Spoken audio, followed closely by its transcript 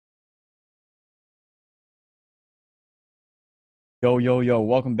Yo, yo, yo,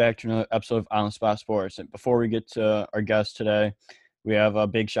 welcome back to another episode of On the Spot Sports. And before we get to our guest today, we have a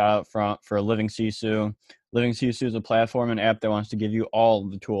big shout out for Living Sisu. Living Sisu is a platform and app that wants to give you all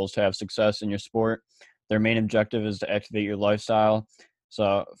the tools to have success in your sport. Their main objective is to activate your lifestyle.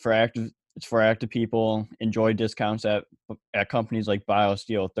 So it's for active people. Enjoy discounts at companies like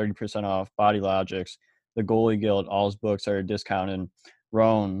BioSteel, 30% off, Body Logics, the Goalie Guild, all his books are discounted.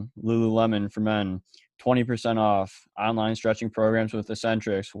 Roan, Lululemon for men, 20% off. Online stretching programs with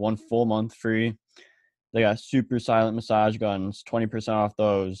Eccentrics, 1 full month free. They got super silent massage guns, 20% off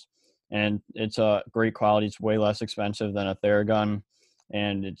those. And it's a great quality. It's way less expensive than a Theragun,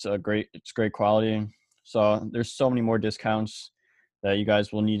 and it's great quality. So there's so many more discounts that you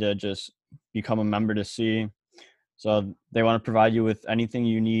guys will need to just become a member to see. So they want to provide you with anything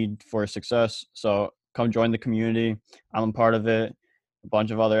you need for success. So come join the community. I'm a part of it. A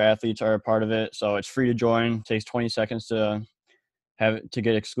bunch of other athletes are a part of it. So it's free to join. It takes 20 seconds to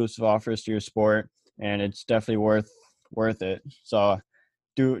get exclusive offers to your sport, and it's definitely worth it. So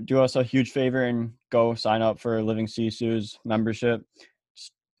do us a huge favor and go sign up for Living Sisu's membership. It's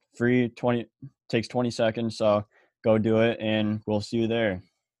free, 20 takes 20 seconds. So go do it, and we'll see you there.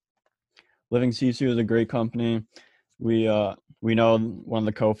 Living Sisu is a great company. We know one of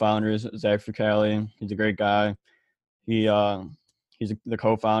the co-founders, Zach Fricali. He's a great guy. He's the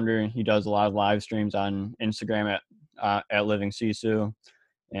co-founder. He does a lot of live streams on Instagram at Living Sisu,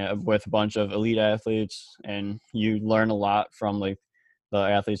 and with a bunch of elite athletes, and you learn a lot from like the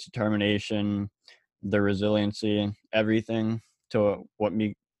athletes' determination, their resiliency, everything to what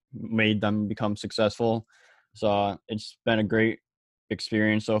made them become successful. So it's been a great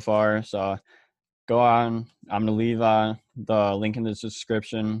experience so far. So go on. I'm gonna leave the link in the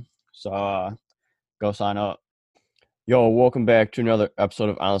description. So go sign up. Yo, welcome back to another episode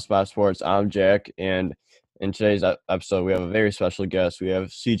of On the Spot Sports. I'm Jack, and in today's episode, we have a very special guest. We have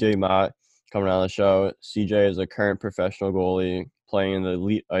CJ Motte coming on the show. CJ is a current professional goalie playing in the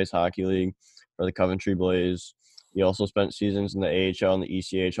Elite Ice Hockey League for the Coventry Blaze. He also spent seasons in the AHL and the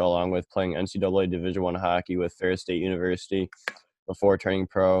ECHL, along with playing NCAA Division I hockey with Ferris State University before turning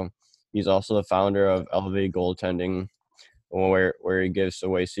pro. He's also the founder of ElevateGoaltending, where he gives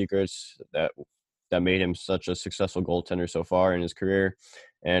away secrets that made him such a successful goaltender so far in his career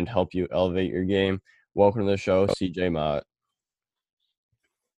and help you elevate your game. Welcome to the show, CJ Mott.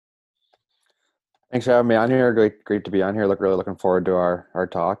 Thanks for having me on here. Great to be on here. Really looking forward to our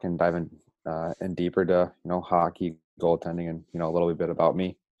talk and diving in deeper to hockey, goaltending, and a little bit about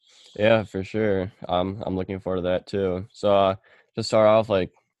me. Yeah, for sure. I'm looking forward to that too. So to start off,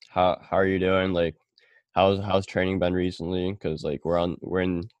 like how are you doing? Like how's training been recently? Because like we're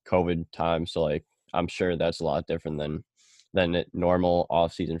in COVID time, so like I'm sure that's a lot different than normal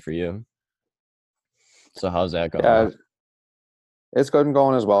off season for you. So how's that going? Yeah, it's good and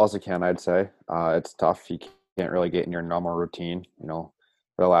going as well as it can, I'd say. It's tough. You can't really get in your normal routine. For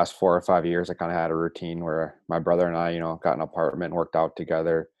the last 4 or 5 years, I kind of had a routine where my brother and I, got an apartment, worked out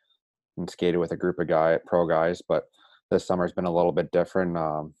together, and skated with a group of pro guys. But this summer's been a little bit different.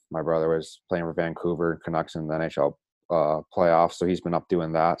 My brother was playing for Vancouver Canucks in the NHL playoffs, so he's been up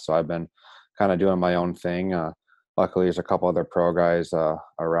doing that. So I've been kind of doing my own thing. Luckily, there's a couple other pro guys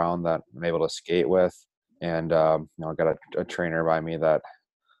around that I'm able to skate with, and I got a trainer by me that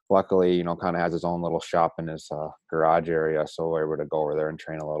luckily kind of has his own little shop in his garage area, so we're able to go over there and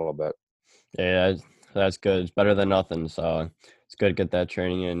train a little bit. Yeah, that's good. It's better than nothing. So it's good to get that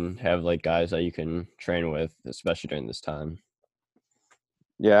training and have like guys that you can train with, especially during this time.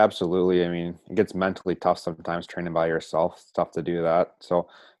 Yeah, absolutely. I mean, it gets mentally tough sometimes training by yourself. It's tough to do that. So,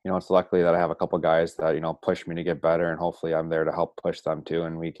 it's luckily that I have a couple guys that, push me to get better, and hopefully I'm there to help push them too,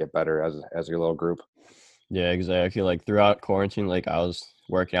 and we get better as your little group. Yeah, exactly. Like throughout quarantine, like I was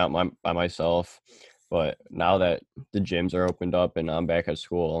working out by myself, but now that the gyms are opened up and I'm back at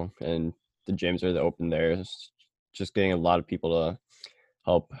school and the gyms are open there, it's just getting a lot of people to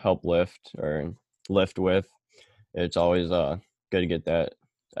help lift or lift with. It's always good to get that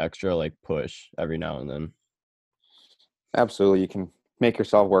extra like push every now and then. Absolutely. You can make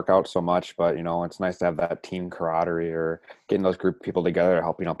yourself work out so much, but it's nice to have that team camaraderie or getting those group of people together to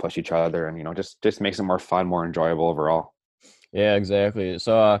help, push each other, and just makes it more fun, more enjoyable overall. Yeah, exactly.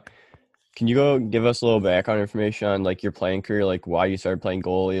 So can you go give us a little background information on like your playing career, like why you started playing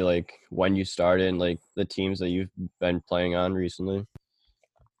goalie, like when you started, and like the teams that you've been playing on recently?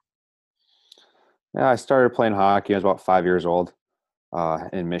 Yeah, I started playing hockey. I was about 5 years old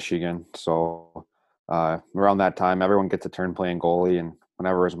in Michigan. So around that time, everyone gets a turn playing goalie, and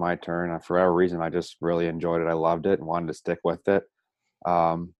whenever it was my turn, for whatever reason, I just really enjoyed it. I loved it and wanted to stick with it.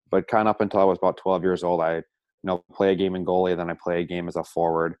 But kind of up until I was about 12 years old, I play a game in goalie, then I play a game as a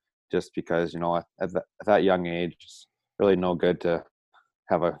forward, just because at that young age, it's really no good to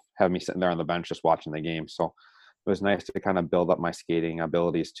have me sitting there on the bench just watching the game. So it was nice to kind of build up my skating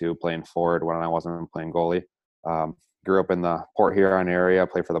abilities too, playing forward when I wasn't playing goalie. Um, Grew up in the Port Huron area,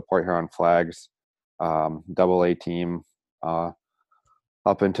 played for the Port Huron Flags, double A team,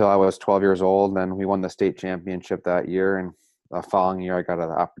 up until I was 12 years old. Then we won the state championship that year. And the following year, I got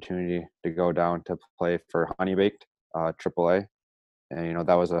an opportunity to go down to play for Honey Baked, AAA. And,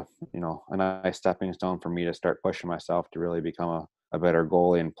 that was a nice stepping stone for me to start pushing myself to really become a better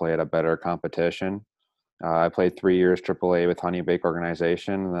goalie and play at a better competition. I played 3 years AAA with Honey Bake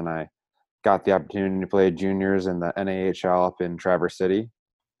organization, and then I got the opportunity to play juniors in the NAHL up in Traverse City.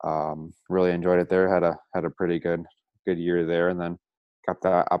 Really enjoyed it there. Had a pretty good year there, and then got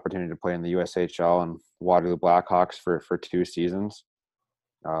the opportunity to play in the USHL and Waterloo Blackhawks for 2 seasons.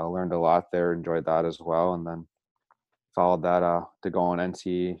 Learned a lot there, enjoyed that as well, and then followed that to go on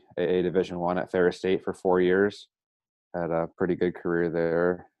NCAA Division One at Ferris State for 4 years. Had a pretty good career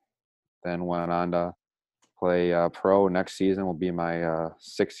there. Then went on to play pro. Next season will be my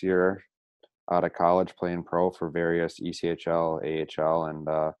 6th year out of college playing pro for various ECHL, AHL, and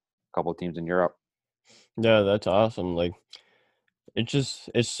a couple teams in Europe. Yeah, that's awesome. Like it's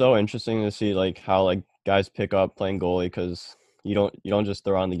so interesting to see like how like guys pick up playing goalie because you don't just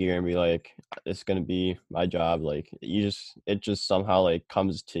throw on the gear and be like it's gonna be my job. Like it just somehow like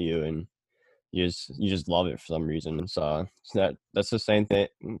comes to you and you just love it for some reason. So that's the same thing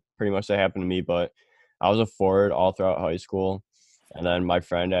pretty much that happened to me. But I was a forward all throughout high school, and then my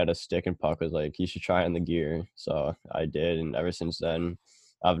friend had a stick and puck was like, "You should try on the gear." So I did, and ever since then,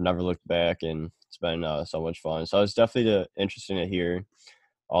 I've never looked back, and it's been so much fun. So it's definitely interesting to hear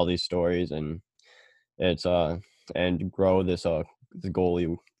all these stories, and it's and grow this the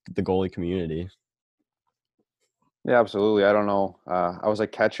goalie community. Yeah, absolutely. I don't know. I was a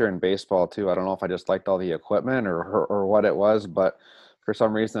catcher in baseball too. I don't know if I just liked all the equipment or what it was, but for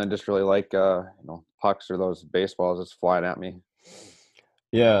some reason I just really like pucks or those baseballs just flying at me.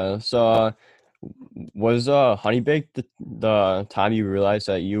 Yeah. So, was Honey Baked the time you realized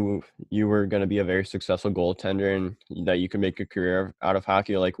that you were gonna be a very successful goaltender and that you could make a career out of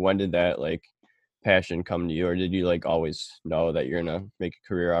hockey? Like, when did that like passion come to you, or did you like always know that you're gonna make a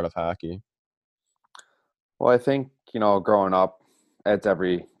career out of hockey? Well, I think, growing up, it's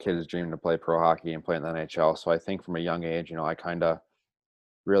every kid's dream to play pro hockey and play in the NHL. So I think from a young age, I kind of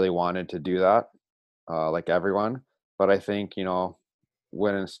really wanted to do that, like everyone. But I think,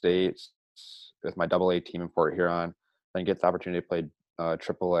 winning states with my double A team in Port Huron, then get the opportunity to play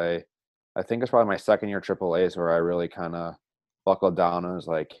triple A. I think it's probably my second year triple A is where I really kind of buckled down and was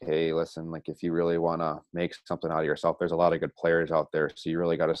like, hey, listen, like if you really want to make something out of yourself, there's a lot of good players out there. So you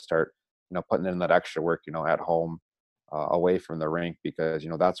really got to start, putting in that extra work, at home, away from the rink, because,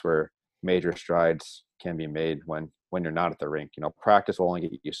 that's where major strides can be made when you're not at the rink. Practice will only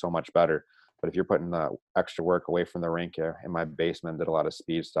get you so much better. But if you're putting the extra work away from the rink, in my basement, did a lot of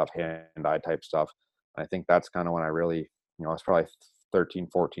speed stuff, hand-eye type stuff. I think that's kind of when I really, I was probably 13,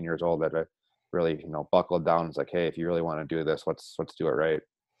 14 years old that I really, buckled down. It's like, hey, if you really want to do this, let's do it right.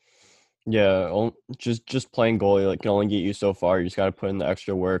 Yeah, just playing goalie like can only get you so far. You just gotta put in the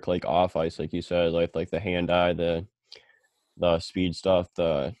extra work like off ice, like you said, like the hand eye, the speed stuff,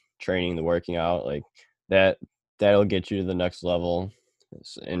 the training, the working out, like that that'll get you to the next level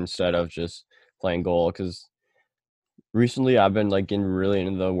instead of just playing goal. Because recently I've been like getting really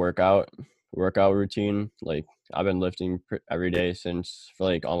into the workout routine. Like I've been lifting every day since for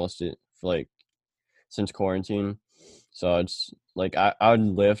like for like since quarantine. So it's like I would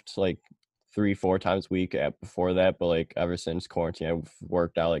lift like 3 4 times a week before that, but like ever since quarantine I've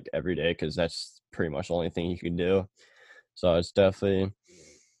worked out like every day because that's pretty much the only thing you can do. So it's definitely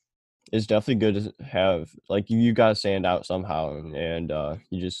good to have like you gotta stand out somehow, and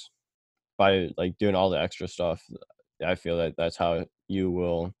you just by like doing all the extra stuff, I feel that that's how you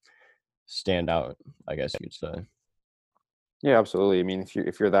will stand out, I guess you could say. Yeah, absolutely. I mean,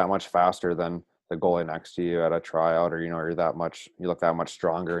 if you're that much faster than the goalie next to you at a tryout, or you look that much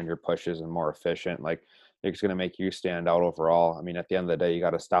stronger, and your pushes and more efficient, like it's going to make you stand out overall. I mean, at the end of the day, you got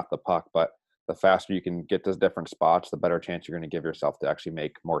to stop the puck, but the faster you can get to different spots, the better chance you're going to give yourself to actually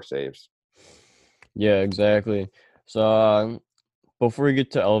make more saves. Yeah, exactly. So before we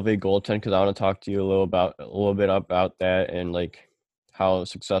get to elevate goaltend, because I want to talk to you a little bit about that and like how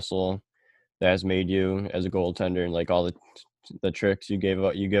successful that has made you as a goaltender and like all the tricks you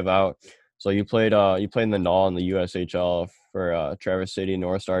give out. So you played in the Null in the USHL for Traverse City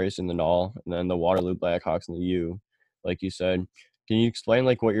North Stars in the Null, and then the Waterloo Blackhawks in the U, like you said. Can you explain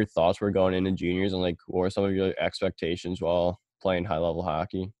like what your thoughts were going into juniors and like what were some of your expectations while playing high level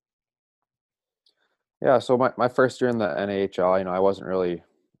hockey? Yeah, so my first year in the NHL, I wasn't really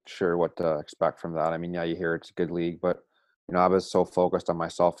sure what to expect from that. I mean, yeah, you hear it's a good league, but I was so focused on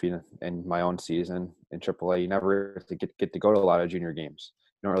myself in my own season in AAA. You never really get to go to a lot of junior games.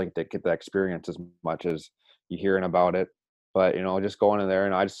 You don't really get that experience as much as you hearing about it. But just going in there,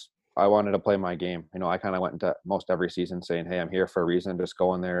 and I wanted to play my game. I kind of went into most every season saying, "Hey, I'm here for a reason. Just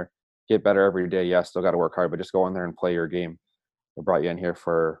go in there, get better every day. Yeah, still got to work hard, but just go in there and play your game. They brought you in here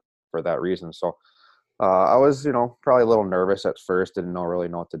for that reason." So I was, probably a little nervous at first, didn't really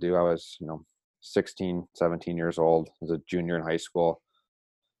know what to do. I was, 16, 17 years old, as a junior in high school,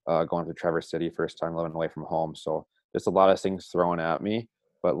 going to Traverse City, first time living away from home. So just a lot of things thrown at me.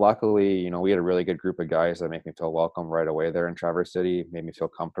 But luckily, we had a really good group of guys that made me feel welcome right away there in Traverse City, made me feel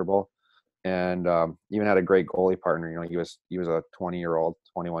comfortable. And even had a great goalie partner. He was a 20-year-old,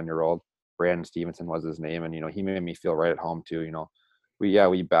 21-year-old. Brandon Stevenson was his name, and he made me feel right at home too.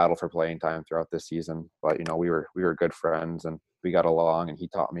 We battled for playing time throughout this season, but we were good friends and we got along, and he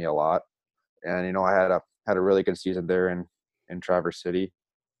taught me a lot. And I had a really good season there in Traverse City.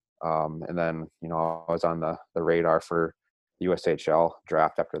 And then I was on the radar for the USHL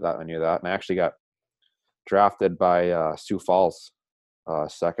draft after that. I knew that, and I actually got drafted by Sioux Falls,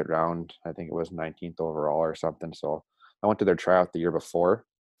 second round. I think it was 19th overall or something. So I went to their tryout the year before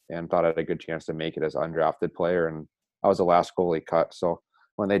and thought I had a good chance to make it as undrafted player. And I was the last goalie cut. So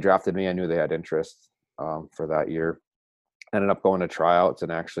when they drafted me, I knew they had interest for that year. Ended up going to tryouts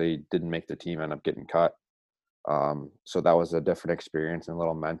and actually didn't make the team, ended up getting cut. So that was a different experience and a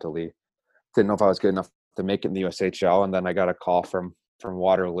little mentally. Didn't know if I was good enough to make it in the USHL. And then I got a call from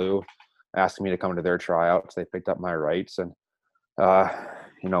Waterloo asking me to come to their tryouts. They picked up my rights, and uh,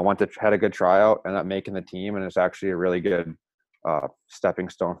 had a good tryout, ended up making the team, and it's actually a really good stepping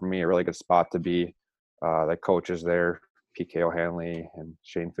stone for me, a really good spot to be. The coaches there, PK O'Hanley and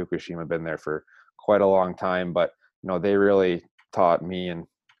Shane Fukushima, have been there for quite a long time, but they really taught me in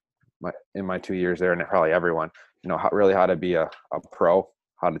my 2 years there, and probably everyone, how to be a pro,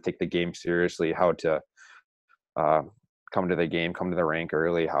 how to take the game seriously, how to uh, come to the game, come to the rink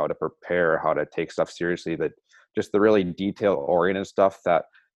early, how to prepare, how to take stuff seriously, that just the really detail oriented stuff that,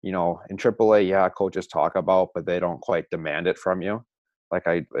 in AAA, yeah, coaches talk about, but they don't quite demand it from you. Like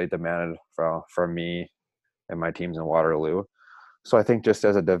they demanded from me and my teams in Waterloo. So I think just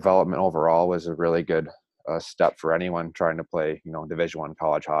as a development overall was a really good step for anyone trying to play, Division I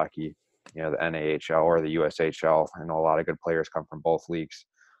college hockey, the NAHL or the USHL. I know a lot of good players come from both leagues,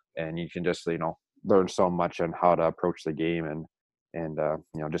 and you can just, learn so much on how to approach the game and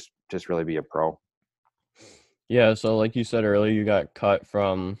just really be a pro. Yeah, so like you said earlier, you got cut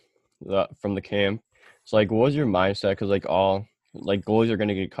from the camp. So like, what was your mindset? Because like all like goalies are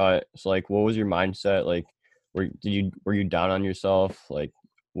gonna get cut. So like, what was your mindset? Like, were you down on yourself? Like,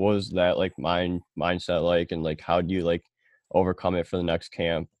 what was that like mindset like? And like, how do you like overcome it for the next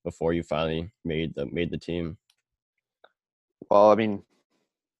camp before you finally made the team? Well, I mean,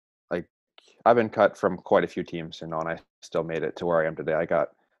 like I've been cut from quite a few teams, and I still made it to where I am today. I got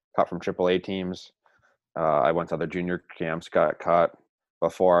cut from AAA teams. I went to other junior camps, got cut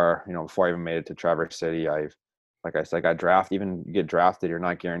before I even made it to Traverse City. Like I said, got drafted. Even you get drafted, you're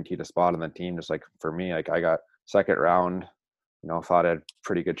not guaranteed a spot on the team. Just like for me, like I got second round. Thought I had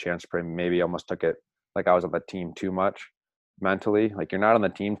pretty good chance. Maybe almost took it like I was on the team too much mentally. Like you're not on the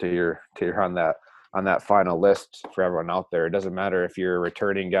team till you're on that final list for everyone out there. It doesn't matter if you're a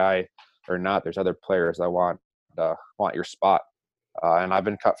returning guy or not. There's other players that want your spot. And I've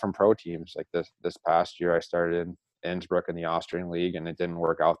been cut from pro teams. Like this past year, I started in Innsbruck in the Austrian league, and it didn't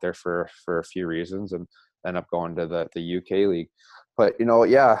work out there for a few reasons, and ended up going to the UK league. But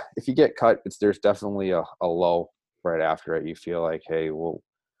yeah, if you get cut, there's definitely a low right after it. You feel like, hey, well,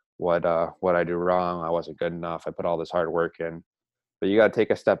 what I do wrong? I wasn't good enough. I put all this hard work in. But you got to take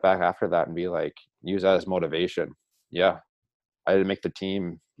a step back after that and be like, use that as motivation. Yeah, I didn't make the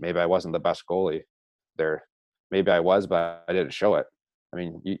team. Maybe I wasn't the best goalie there. Maybe I was, but I didn't show it. I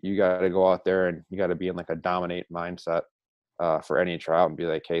mean, you got to go out there and you got to be in like a dominate mindset for any tryout and be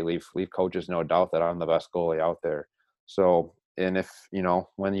like, hey, leave coaches no doubt that I'm the best goalie out there. So, and if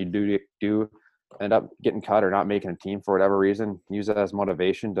when you do end up getting cut or not making a team for whatever reason, use that as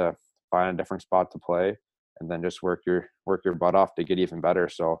motivation to find a different spot to play, and then just work your butt off to get even better.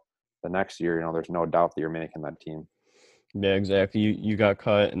 So the next year, there's no doubt that you're making that team. Yeah, exactly. You got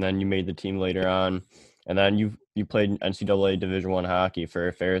cut, and then you made the team later on, and then you played NCAA Division I hockey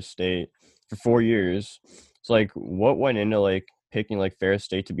for Ferris State for 4 years. So like, what went into like picking like Ferris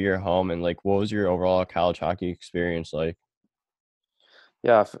State to be your home, and like, what was your overall college hockey experience like?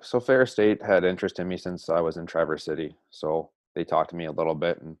 Yeah, so Ferris State had interest in me since I was in Traverse City. So they talked to me a little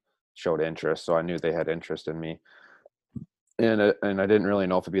bit and showed interest. So I knew they had interest in me, and I didn't really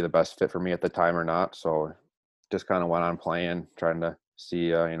know if it'd be the best fit for me at the time or not. So just kind of went on playing, trying to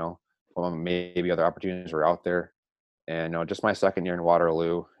see, well, maybe other opportunities were out there. And just my second year in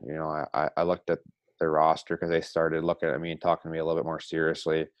Waterloo, I looked at their roster because they started looking at me and talking to me a little bit more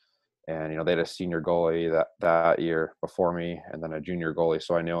seriously. And they had a senior goalie that year before me, and then a junior goalie.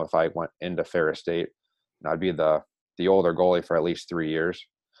 So I knew if I went into Ferris State, I'd be the older goalie for at least 3 years.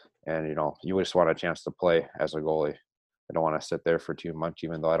 And you just want a chance to play as a goalie. I don't want to sit there for too much,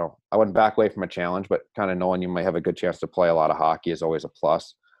 even though I wouldn't back away from a challenge, but kind of knowing you might have a good chance to play a lot of hockey is always a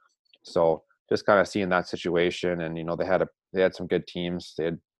plus. So just kind of seeing that situation, and they had some good teams. They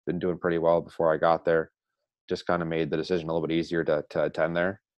had been doing pretty well before I got there. Just kind of made the decision a little bit easier to attend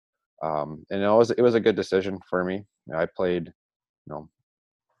there. And it was a good decision for me. I played,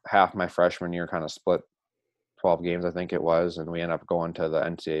 half my freshman year, kind of split 12 games, I think it was, and we ended up going to the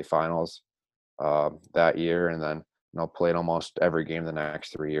NCAA finals that year, and then played almost every game the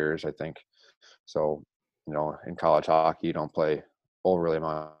next 3 years, I think. So in college hockey, you don't play overly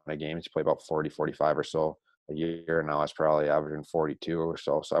amount of games. You play about 40, 45 or so a year. And now I was probably averaging 42 or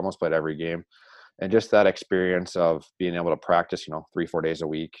so. So I almost played every game. And just that experience of being able to practice, 3, 4 days a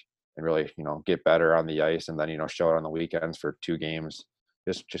week and really, get better on the ice, and then, show it on the weekends for 2 games.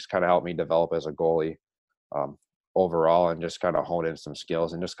 Just kind of helped me develop as a goalie um, overall, and just kind of hone in some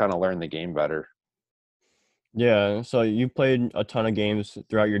skills and just kind of learn the game better. Yeah, so you played a ton of games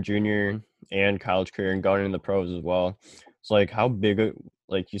throughout your junior and college career and going into the pros as well. So like how big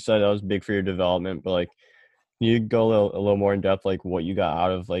like you said that was big for your development, but like can you go a little more in depth like what you got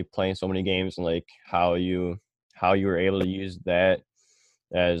out of like playing so many games and like how you were able to use that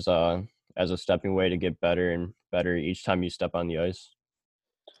as as a stepping way to get better and better each time you step on the ice?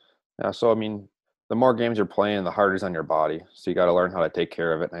 Yeah, so I mean, the more games you're playing, the harder it's on your body. So you got to learn how to take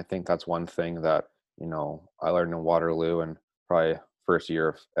care of it. And I think that's one thing that I learned in Waterloo, and probably first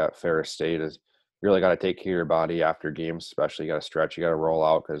year at Ferris State, is you really got to take care of your body after games. Especially, you got to stretch, you got to roll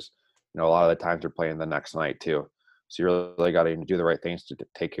out, because a lot of the times you're playing the next night too. So you really got to do the right things to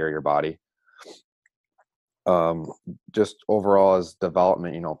take care of your body. Um, just overall as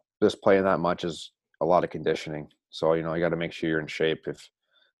development, just playing that much is a lot of conditioning. So you got to make sure you're in shape.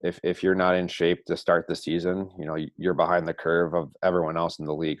 If you're not in shape to start the season, you're behind the curve of everyone else in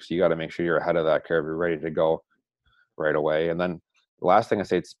the league. So you got to make sure you're ahead of that curve. You're ready to go right away. And then the last thing I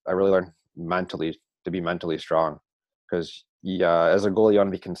say, I really learned mentally to be mentally strong, because as a goalie, you want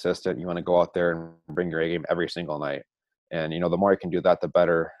to be consistent. You want to go out there and bring your A game every single night. And the more you can do that, the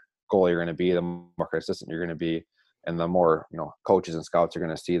better goalie you're going to be, the more consistent you're going to be, and the more coaches and scouts are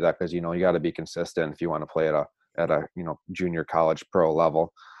going to see that, because you got to be consistent if you want to play at a junior college pro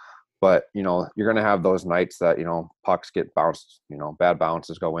level. But you're going to have those nights that pucks get bounced, bad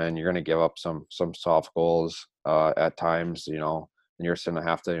bounces go in. You're going to give up some soft goals at times, and you're just going to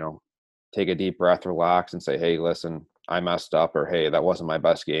have to take a deep breath, relax, and say, hey, listen, I messed up, or hey, that wasn't my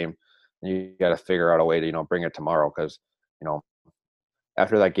best game. And you got to figure out a way to bring it tomorrow, because you know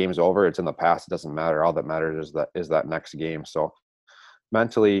after that game's over, it's in the past. It doesn't matter. All that matters is that next game. So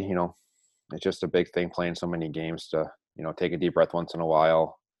mentally, it's just a big thing playing so many games to take a deep breath once in a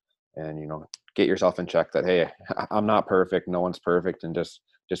while, and get yourself in check that, hey, I'm not perfect, no one's perfect, and just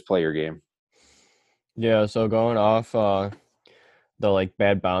play your game. Yeah, so going off the like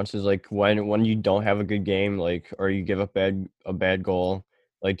bad bounces, like when you don't have a good game, like or you give up a bad goal,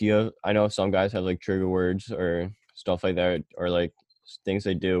 like do you have, I know some guys have like trigger words or stuff like that, or like things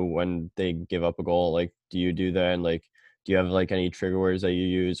they do when they give up a goal. Like do you do that, and like do you have like any trigger words that you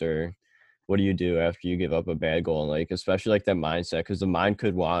use, or what do you do after you give up a bad goal? And like especially like that mindset, because the mind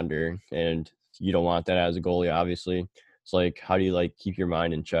could wander and you don't want that as a goalie, obviously. It's like how do you like keep your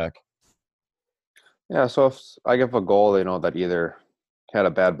mind in check? Yeah, so if I give a goal, that either had a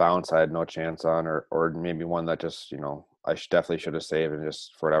bad bounce I had no chance on, or maybe one that just I definitely should have saved, and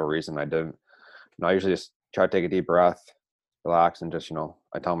just for whatever reason I didn't. I usually just try to take a deep breath, relax, and just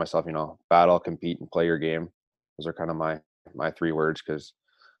I tell myself, battle, compete, and play your game. Those are kind of my 3 words, because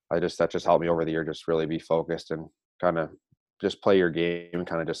that just helped me over the year, just really be focused and kind of just play your game,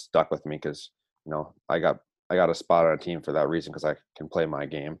 kind of just stuck with me, because I got a spot on a team for that reason, because I can play my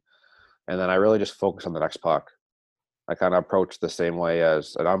game. And then I really just focus on the next puck. I kind of approach the same way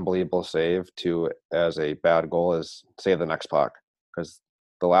as an unbelievable save to as a bad goal is save the next puck, because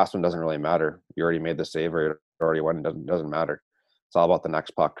the last one doesn't really matter. You already made the save, or you already won. It doesn't matter. It's all about the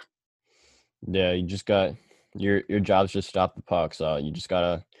next puck. Yeah, you just got your job's just stop the puck, so you just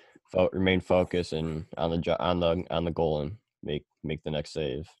gotta remain focused and on the goal and make. make the next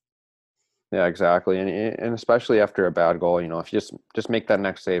save. Yeah, exactly. And especially after a bad goal, if you just make that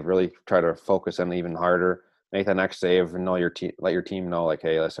next save, really try to focus in even harder, make that next save and know your team, let your team know like,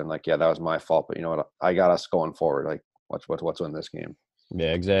 hey, listen, like, yeah, that was my fault, but you know what? I got us going forward. Like what's win this game.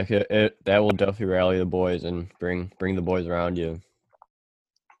 Yeah, exactly. That will definitely rally the boys and bring the boys around you.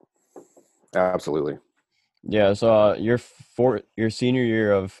 Absolutely. Yeah, so your senior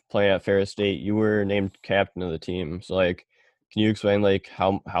year of playing at Ferris State, you were named captain of the team. So like, can you explain like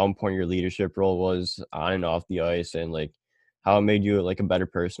how important your leadership role was on and off the ice, and like how it made you like a better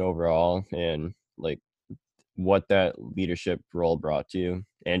person overall, and like what that leadership role brought to you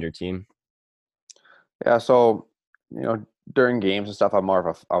and your team? Yeah. So, during games and stuff, I'm more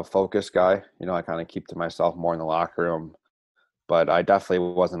of a focused guy. I kind of keep to myself more in the locker room, but I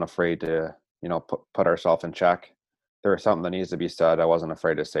definitely wasn't afraid to, put ourselves in check. There was something that needs to be said. I wasn't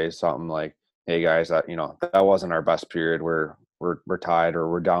afraid to say something like, "Hey guys, that wasn't our best period. We're tied or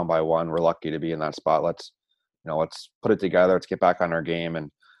we're down by one. We're lucky to be in that spot. Let's put it together. Let's get back on our game and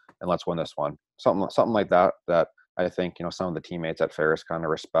let's win this one." Something like that. That I think some of the teammates at Ferris kind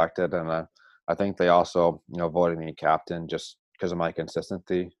of respected, and I think they also voted me captain just because of my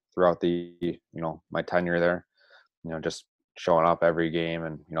consistency throughout the my tenure there. Just showing up every game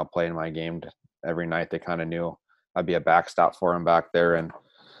and playing my game every night. They kind of knew I'd be a backstop for them back there,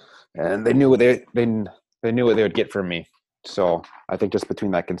 and they knew what they knew what they would get from me. So I think just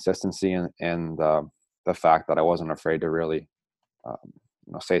between that consistency and the fact that I wasn't afraid to really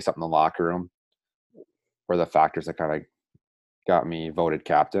um, say something in the locker room were the factors that kind of got me voted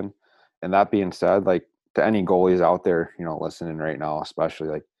captain. And that being said, like to any goalies out there, listening right now, especially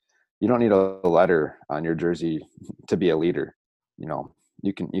like you don't need a letter on your jersey to be a leader. You know,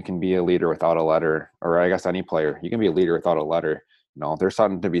 you can be a leader without a letter, or I guess any player, you can be a leader without a letter. There's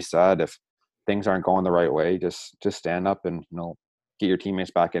something to be said if things aren't going the right way. Just stand up and get your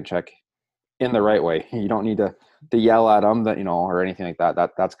teammates back in check in the right way. You don't need to yell at them that or anything like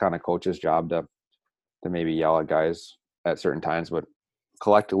that. That's kind of coach's job to maybe yell at guys at certain times, but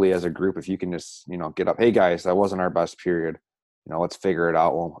collectively as a group, if you can just get up, hey guys, that wasn't our best period. Let's figure it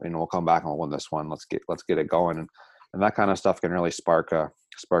out. We'll come back and we'll win this one. Let's get it going, and that kind of stuff can really spark a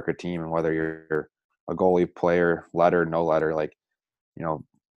team. And whether you're a goalie, player, letter, no letter, like you know,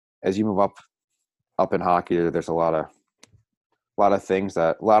 as you move up in hockey, there's a lot of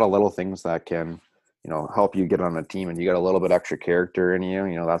little things that can help you get on a team, and you got a little bit extra character in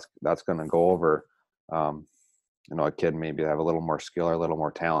you. That's going to go over. Um, a kid maybe have a little more skill or a little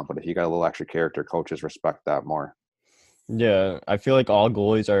more talent, but if you got a little extra character, coaches respect that more. Yeah, I feel like all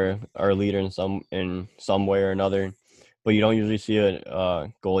goalies are a leader in some way or another, but you don't usually see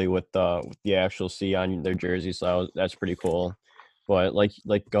a goalie with the actual C on their jersey, so that's pretty cool. But like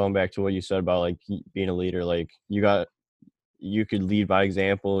going back to what you said about like being a leader, like you could lead by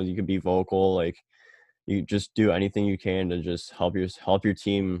example, you could be vocal, like you just do anything you can to just help your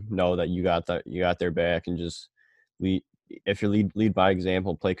team know that you got their back, and just lead. If you lead by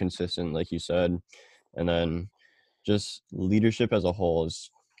example, play consistent, like you said, and then just leadership as a whole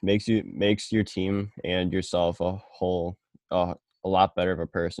makes your team and yourself a whole a lot better of a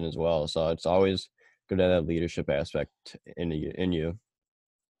person as well. So it's always good to have that leadership aspect in you.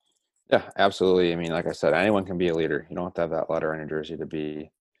 Yeah, absolutely. I mean, like I said, anyone can be a leader. You don't have to have that letter on your jersey to be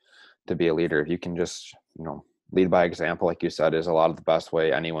a leader. If you can just lead by example, like you said, is a lot of the best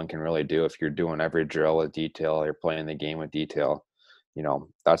way anyone can really do. If you're doing every drill with detail, you're playing the game with detail,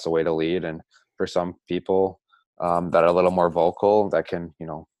 that's the way to lead. And for some people that are a little more vocal, that can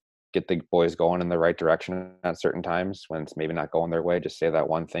get the boys going in the right direction at certain times when it's maybe not going their way. Just say that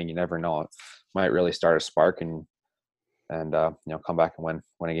one thing. You never know, it might really start a spark and come back and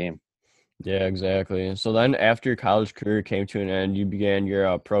win a game. Yeah, exactly. So then after your college career came to an end, you began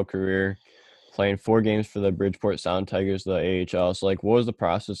your pro career playing 4 games for the Bridgeport Sound Tigers, the AHL. So like, what was the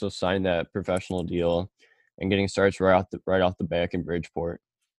process of signing that professional deal and getting starts right off the back in Bridgeport?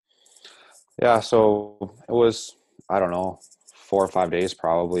 Yeah, so it was, I don't know, 4 or 5 days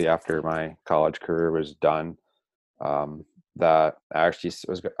probably after my college career was done. That I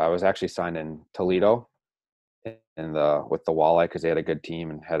was actually signed in Toledo in the with the Walleye because they had a good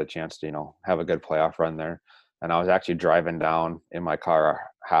team and had a chance to have a good playoff run there. And I was actually driving down in my car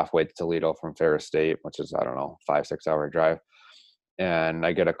halfway to Toledo from Ferris State, which is, I don't know, 5 6 hour drive. And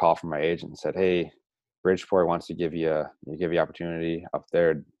I get a call from my agent and said, "Hey, Bridgeport wants to give you opportunity up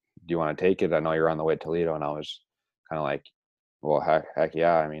there. Do you want to take it? I know you're on the way to Toledo." And I was kind of like, "Well, heck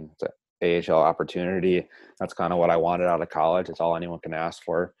yeah! I mean, it's a AHL opportunity. That's kind of what I wanted out of college. It's all anyone can ask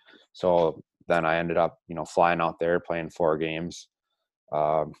for." So then I ended up, flying out there, playing 4 games.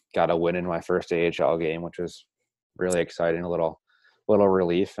 Got a win in my first AHL game, which was really exciting. A little little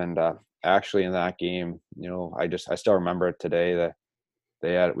relief. And actually, in that game, I still remember it today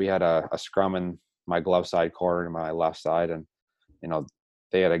that we had a scrum in my glove side corner and my left side, and you know,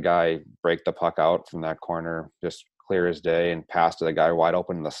 they had a guy break the puck out from that corner, just clear as day, and pass to the guy wide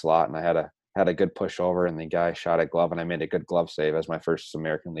open in the slot. And I had a good push over, and the guy shot a glove, and I made a good glove save as my first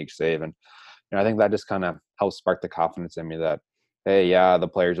American League save. And I think that just kind of helped spark the confidence in me that, hey, yeah, the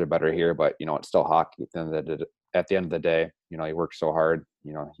players are better here, but it's still hockey. At the end of the day, you worked so hard.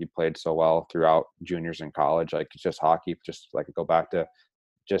 You played so well throughout juniors and college. Like, it's just hockey. Just like go back to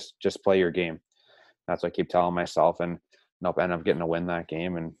just play your game. That's what I keep telling myself, and end up getting to win that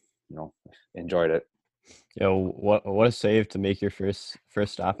game, and enjoyed it. What a save to make your first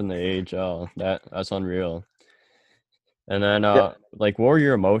stop in the AHL. That's unreal. And then Yeah, like what were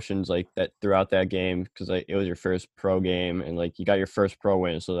your emotions like that throughout that game? Because like it was your first pro game and like you got your first pro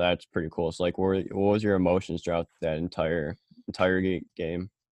win, so that's pretty cool. So like what was your emotions throughout that entire game?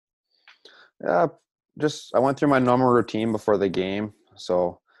 yeah. Just I went through my normal routine before the game,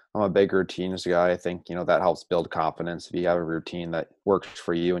 so I'm a big routines guy. I think that helps build confidence. If you have a routine that works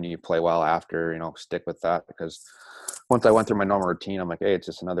for you and you play well after, stick with that. Because once I went through my normal routine, I'm like, hey, it's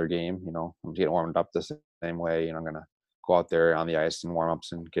just another game. I'm getting warmed up the same way. I'm gonna go out there on the ice and warm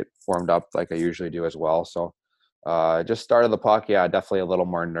ups and get warmed up like I usually do as well. So just started the puck, yeah, definitely a little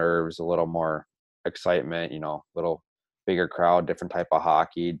more nerves, a little more excitement, little bigger crowd, different type of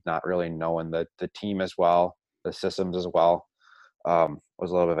hockey, not really knowing the team as well, the systems as well. Was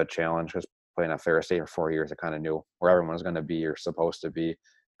a little bit of a challenge because playing at Ferris State for 4 years, I kind of knew where everyone was going to be or supposed to be.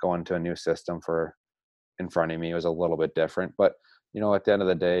 Going to a new system for in front of me was a little bit different. But, at the end of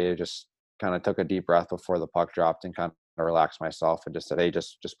the day, I just kind of took a deep breath before the puck dropped and kind of relaxed myself and just said, hey,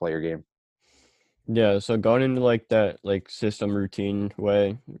 just play your game. Yeah, so going into like that like system routine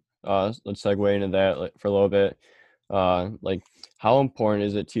way, let's segue into that like for a little bit. Like how important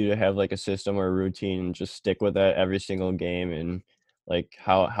is it to you to have like a system or a routine and just stick with that every single game and like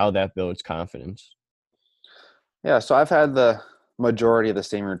how that builds confidence? Yeah, so I've had the majority of the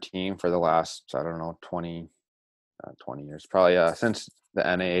same routine for the last, I don't know, 20 years, probably since the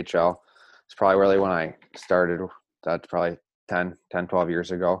NAHL. It's probably really when I started. That's probably 12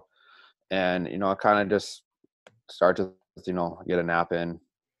 years ago. And, I kind of just start to, get a nap in, and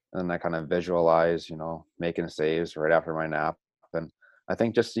then I kind of visualize, making saves right after my nap. And I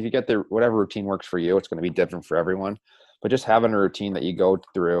think just if you get the whatever routine works for you, it's going to be different for everyone. But just having a routine that you go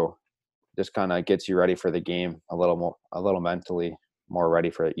through just kind of gets you ready for the game a little mentally more ready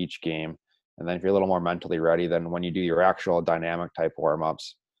for each game. And then if you're a little more mentally ready, then when you do your actual dynamic type warm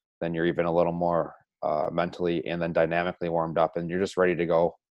ups, then you're even a little more mentally and then dynamically warmed up, and you're just ready to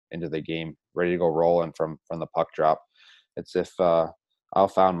go into the game, ready to go rolling from the puck drop. It's if I'll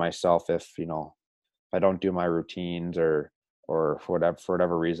found myself if I don't do my routines or for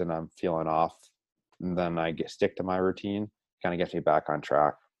whatever reason I'm feeling off, and then stick to my routine, kind of gets me back on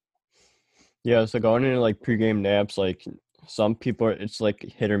track. Yeah, so going into like pregame naps, like some people it's like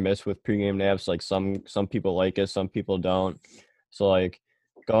hit or miss with pregame naps. Like some people like it, some people don't. So like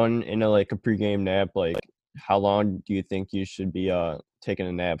going into like a pregame nap, like how long do you think you should be taking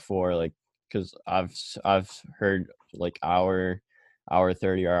a nap for? Like, because I've heard like hour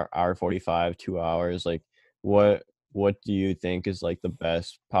 30 or hour 45, 2 hours. Like what do you think is like the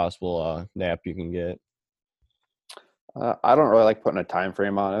best possible nap you can get? I don't really like putting a time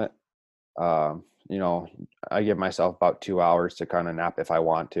frame on it. Um, you know, I give myself about 2 hours to kind of nap if I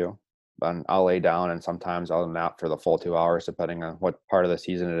want to. And I'll lay down and sometimes I'll nap for the full 2 hours, depending on what part of the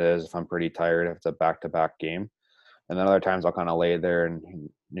season it is. If I'm pretty tired, if it's a back to back game. And then other times I'll kind of lay there and,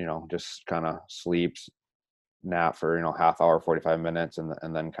 just kind of nap for, half hour, 45 minutes,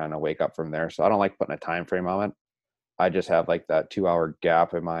 and then kind of wake up from there. So I don't like putting a time frame on it. I just have like that 2 hour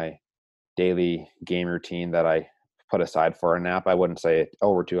gap in my daily game routine that I put aside for a nap. I wouldn't say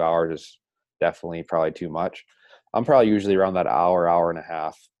over 2 hours is definitely probably too much. I'm probably usually around that hour and a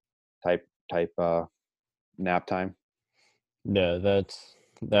half type nap time. Yeah,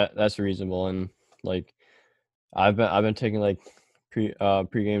 that's reasonable and like I've been taking like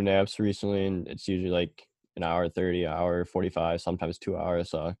pregame naps recently, and it's usually like an hour 30, hour 45, sometimes 2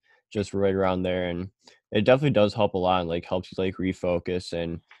 hours. So just right around there, and it definitely does help a lot. And like helps you like refocus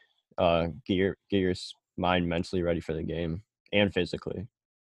and get your mind mentally ready for the game and physically.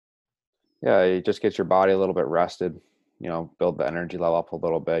 Yeah, it just gets your body a little bit rested, build the energy level up a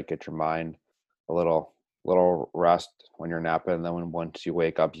little bit, get your mind a little rest when you're napping, and then once you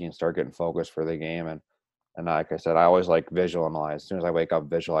wake up, you can start getting focused for the game. And like I said, I always like visualize. As soon as I wake up,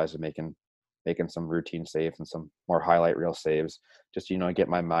 visualize and making some routine saves and some more highlight reel saves, just get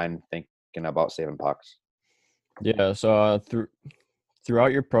my mind thinking about saving pucks. Yeah. So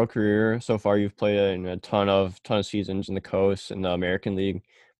throughout your pro career so far, you've played in a ton of seasons in the Coast in the American League,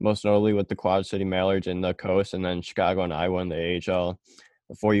 most notably with the Quad City Mallards in the Coast, and then Chicago and Iowa in the AHL.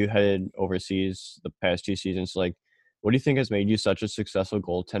 Before you headed overseas the past 2 seasons, like, what do you think has made you such a successful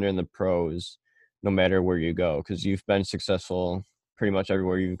goaltender in the pros, no matter where you go? Because you've been successful pretty much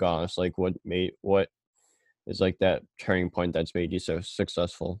everywhere you've gone. It's like what is like that turning point that's made you so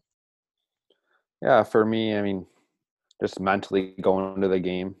successful? Yeah, for me, I mean, just mentally going into the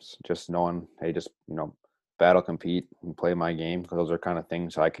games, just knowing, hey, just battle, compete, and play my game, because those are kind of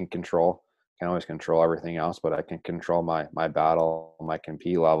things I can control. Can't always control everything else, but I can control my battle, my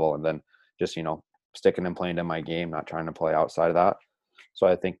compete level, and then just sticking and playing to my game, not trying to play outside of that. So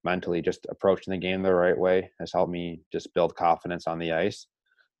I think mentally, just approaching the game the right way has helped me just build confidence on the ice.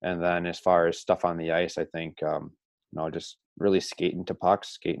 And then as far as stuff on the ice, I think just really skating to pucks,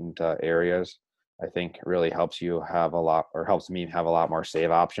 skating to areas, I think really helps you have a lot, or helps me have a lot more save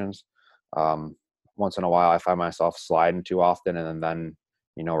options. Um, Once in a while, I find myself sliding too often, and then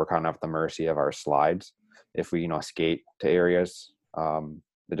we're kind of at the mercy of our slides. If we skate to areas,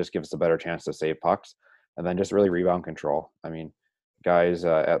 it just gives us a better chance to save pucks, and then just really rebound control. I mean, guys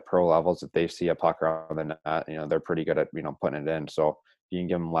at pro levels, if they see a puck around the net, they're pretty good at putting it in. So you can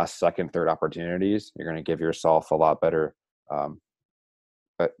give them less second, third opportunities, you're going to give yourself a lot better,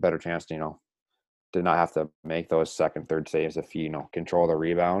 better chance to not have to make those second, third saves if control the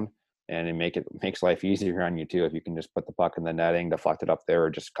rebound, and makes life easier on you too. If you can just put the puck in the netting, deflect it up there, or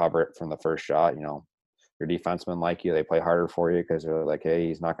just cover it from the first shot, your defensemen like you, they play harder for you because they're like, hey,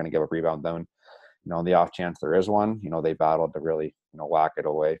 he's not going to give up rebound. Then, the off chance there is one, they battled to really, whack it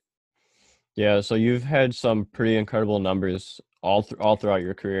away. Yeah, so you've had some pretty incredible numbers all throughout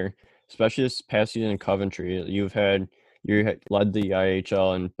your career, especially this past season in Coventry. You had led the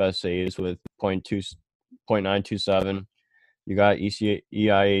IHL in best saves with .927. You got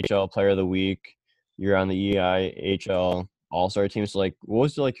EIHL Player of the Week. You're on the EIHL All-Star team. So, like, what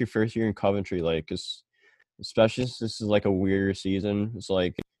was like your first year in Coventry like? 'Cause especially since this is like a weirder season. It's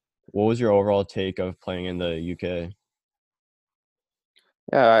like, what was your overall take of playing in the UK?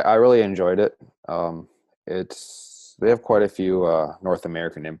 Yeah, I really enjoyed it. They have quite a few North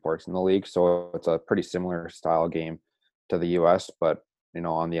American imports in the league, so it's a pretty similar style game to the U.S. But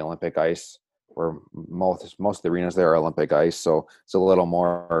on the Olympic ice, where most of the arenas there are Olympic ice, so it's a little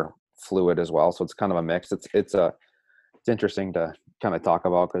more fluid as well. So it's kind of a mix. It's interesting to kind of talk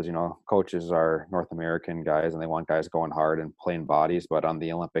about, because coaches are North American guys and they want guys going hard and playing bodies, but on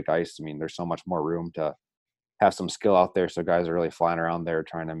the Olympic ice, I mean, there's so much more room to have some skill out there. So guys are really flying around there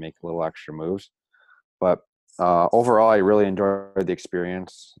trying to make little extra moves. But overall, I really enjoyed the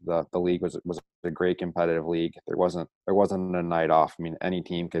experience. The league was a great competitive league. There wasn't a night off. I mean, any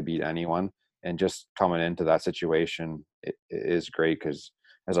team could beat anyone, and just coming into that situation is great, because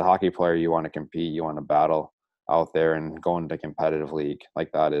as a hockey player, you want to compete, you want to battle out there, and going to competitive league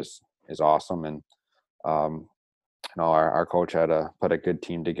like that is awesome. And um, our coach had to put a good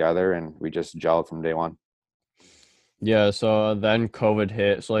team together, and we just gelled from day one. Yeah, so then COVID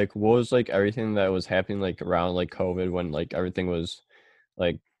hit. So like what was like everything that was happening like around like COVID when like everything was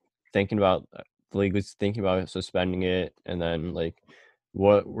like thinking about the league was thinking about suspending it, and then like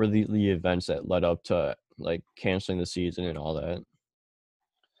what were the events that led up to like canceling the season and all that?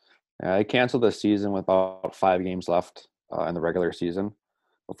 I canceled the season with about 5 games left in the regular season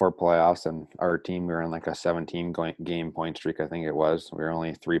before playoffs, and our team, we were in like a 17 game point streak, I think it was. We were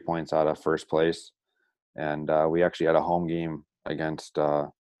only 3 points out of first place, and we actually had a home game against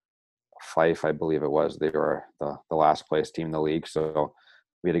Fife, I believe it was. They were the last place team in the league, so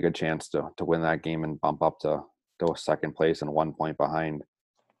we had a good chance to win that game and bump up to second place and 1 point behind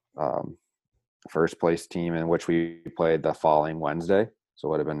um, first place team, in which we played the following Wednesday. So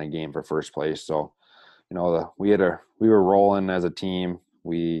it would have been a game for first place. So we were rolling as a team.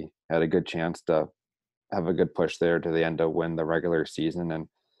 We had a good chance to have a good push there to the end to win the regular season. And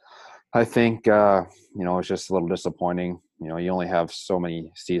I think it's just a little disappointing. You only have so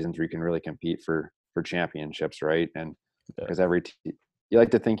many seasons where you can really compete for championships, right? And Yeah. because you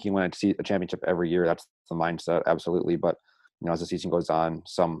like to think you win a championship every year. That's the mindset, absolutely. But as the season goes on,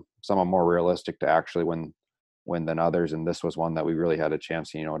 some are more realistic to actually win than others. And this was one that we really had a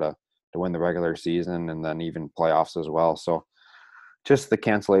chance, to win the regular season and then even playoffs as well. So just the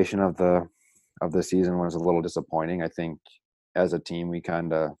cancellation of the season was a little disappointing. I think as a team, we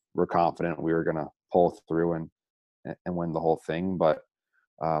kind of were confident we were going to pull through and win the whole thing. But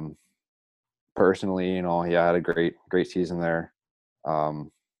um, personally, I had a great season there.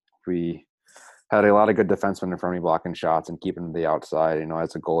 We had a lot of good defensemen in front of me blocking shots and keeping to the outside.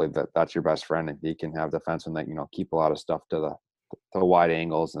 As a goalie, that's your best friend. If you can have defensemen that keep a lot of stuff to the wide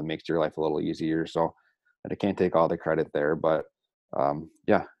angles and makes your life a little easier. So I can't take all the credit there, but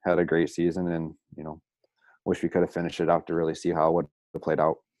yeah, had a great season, and wish we could have finished it out to really see how it would have played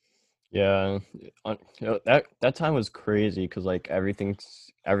out. Yeah, that time was crazy because like everything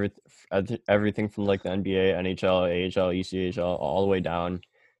from like the NBA, NHL, AHL, ECHL all the way down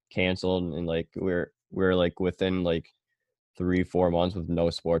canceled, and like we're like within like 3 4 months with no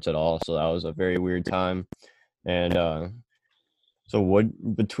sports at all. So that was a very weird time. And so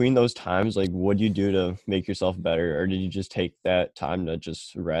what between those times, like what do you do to make yourself better, or did you just take that time to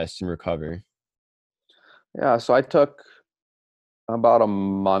just rest and recover? Yeah, so I took about a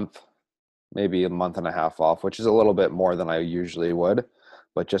month, maybe a month and a half off, which is a little bit more than I usually would.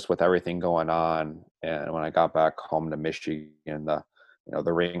 But just with everything going on, and when I got back home to Michigan, the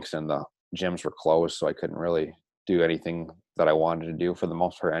rinks and the gyms were closed, so I couldn't really do anything that I wanted to do for the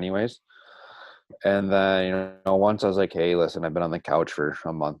most part, anyways. And then once I was like, hey, listen, I've been on the couch for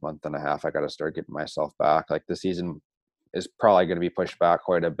a month and a half. I got to start getting myself back. Like the season is probably going to be pushed back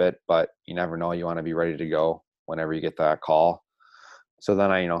quite a bit, but you never know. You want to be ready to go whenever you get that call. So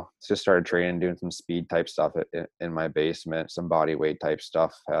then I, just started training, doing some speed type stuff in my basement, some body weight type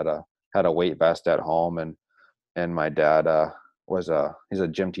stuff. Had a weight vest at home, and my dad he's a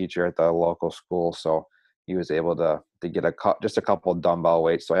gym teacher at the local school, so he was able to get just a couple dumbbell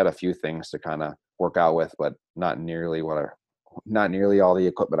weights. So I had a few things to kind of work out with, but not nearly all the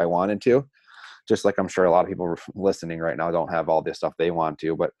equipment I wanted to. Just like I'm sure a lot of people listening right now don't have all this stuff they want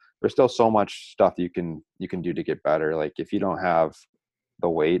to, but there's still so much stuff you can do to get better. Like if you don't have the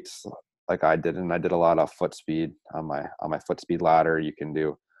weights like I did, and I did a lot of foot speed on my foot speed ladder. You can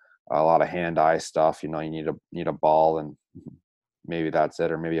do a lot of hand-eye stuff. You need a ball, and maybe that's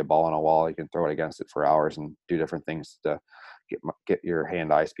it, or maybe a ball on a wall. You can throw it against it for hours and do different things to get your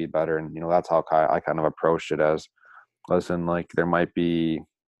hand-eye speed better. And that's how I kind of approached it as, listen, like there might be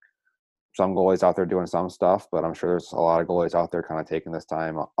some goalies out there doing some stuff, but I'm sure there's a lot of goalies out there kind of taking this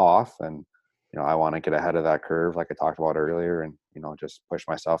time off. And, I want to get ahead of that curve, like I talked about earlier, and, just push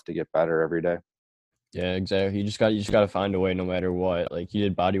myself to get better every day. Yeah, exactly. You just got to find a way no matter what. Like you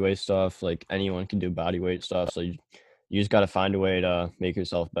did body weight stuff, like anyone can do body weight stuff. So you just got to find a way to make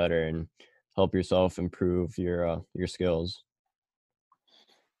yourself better and help yourself improve your skills.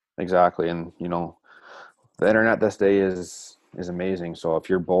 Exactly. And, the internet this day is amazing. So if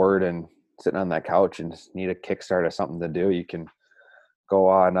you're bored and sitting on that couch and just need a kickstart of something to do, you can go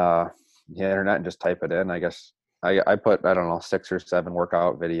on the internet and just type it in. I guess I put, I don't know, 6 or 7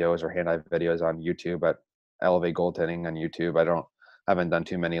 workout videos or hand-eye videos on YouTube at Elevate Goaltending on YouTube. Haven't done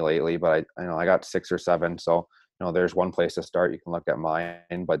too many lately, but I got 6 or 7. So, there's one place to start. You can look at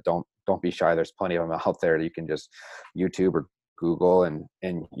mine, but don't be shy. There's plenty of them out there that you can just YouTube or Google, and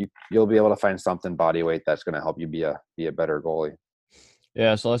you'll be able to find something body weight that's going to help you be a better goalie.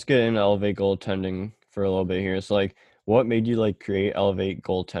 Yeah, so let's get into Elevate goaltending for a little bit here. So like what made you like create Elevate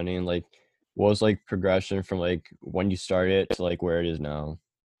goaltending? Like what was like progression from like when you started to like where it is now?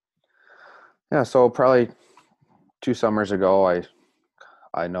 Yeah, so probably 2 summers ago,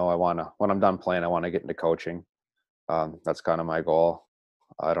 I know when I'm done playing, I want to get into coaching. That's kind of my goal.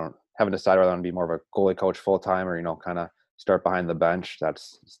 I don't haven't decided whether I want to be more of a goalie coach full time, or kind of start behind the bench.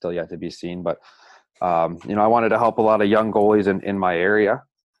 That's still yet to be seen. But I wanted to help a lot of young goalies in my area,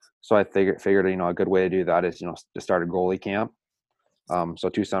 so I figured a good way to do that is to start a goalie camp. So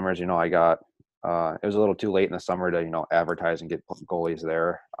 2 summers, I got it was a little too late in the summer to advertise and get goalies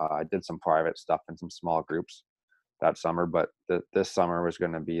there. I did some private stuff in some small groups that summer, but this summer was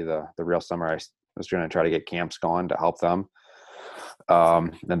going to be the real summer. I was going to try to get camps going to help them.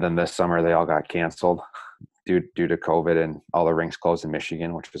 And then this summer they all got canceled due to COVID, and all the rinks closed in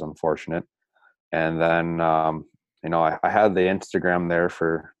Michigan, which was unfortunate. And then I had the Instagram there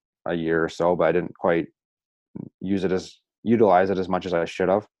for a year or so, but I didn't quite utilize it as much as I should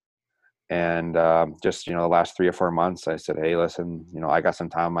have. And just the last 3 or 4 months, I said, hey, listen, I got some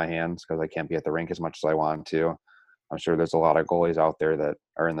time on my hands because I can't be at the rink as much as I want to. I'm sure there's a lot of goalies out there that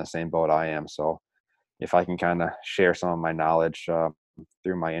are in the same boat I am. So if I can kind of share some of my knowledge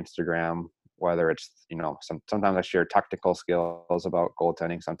through my Instagram, whether it's sometimes I share tactical skills about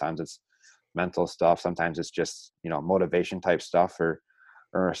goaltending, sometimes it's mental stuff, sometimes it's just motivation type stuff, or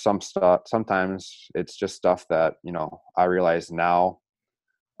some stuff. Sometimes it's just stuff that I realize now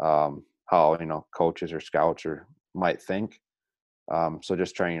how coaches or scouts or might think. So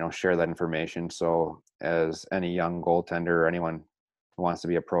just trying share that information. So as any young goaltender or anyone who wants to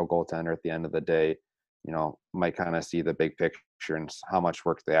be a pro goaltender at the end of the day, might kind of see the big picture and how much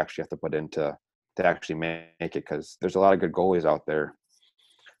work they actually have to put into to actually make it. Because there's a lot of good goalies out there,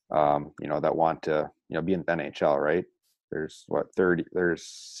 that want to be in the NHL, right? There's what 30, there's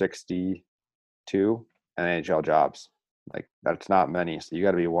 62 NHL jobs. Like that's not many. So you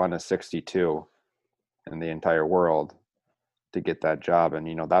got to be one of 62 in the entire world to get that job. And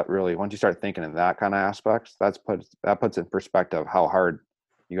that really, once you start thinking in that kind of aspects, that puts in perspective how hard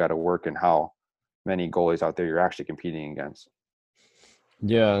you got to work and how many goalies out there you're actually competing against.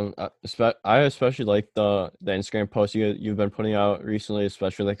 Yeah, I especially like the Instagram posts you've been putting out recently,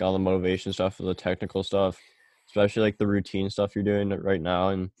 especially like all the motivation stuff, the technical stuff, especially like the routine stuff you're doing right now,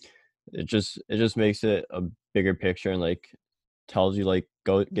 and it just makes it a bigger picture and like tells you like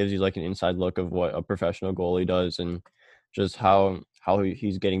gives you like an inside look of what a professional goalie does and just how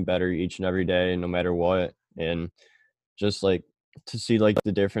he's getting better each and every day, no matter what, and just like to see like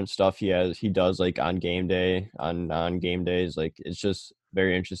the different stuff he does like on game day, on non-game days, like it's just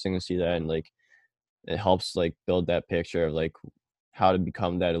very interesting to see that, and like it helps like build that picture of like how to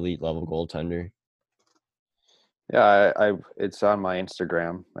become that elite level goaltender. Yeah, it's on my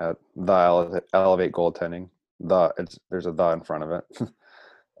Instagram at the Elevate Goaltending. There's a the in front of it.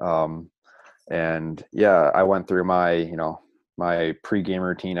 um, and yeah, I went through my pregame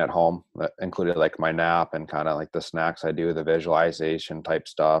routine at home that included like my nap and kind of like the snacks I do, the visualization type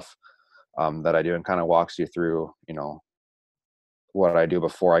stuff that I do, and kind of walks you through what I do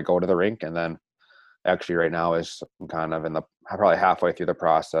before I go to the rink, and then actually right now is kind of in the probably halfway through the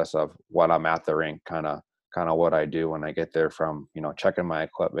process of what I'm at the rink, kind of what I do when I get there, from checking my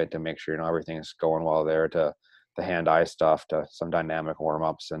equipment to make sure everything's going well there, to the hand-eye stuff, to some dynamic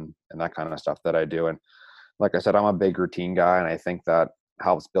warm-ups and that kind of stuff that I do. And like I said, I'm a big routine guy, and I think that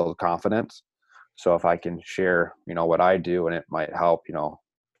helps build confidence. So if I can share what I do, and it might help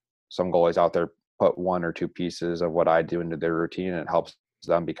some goalies out there put one or two pieces of what I do into their routine, and it helps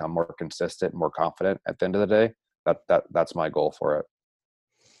them become more consistent, more confident at the end of the day. That's my goal for it.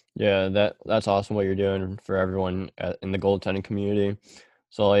 Yeah, that's awesome what you're doing for everyone in the goaltending community.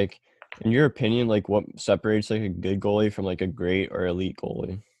 So like in your opinion, like what separates like a good goalie from like a great or elite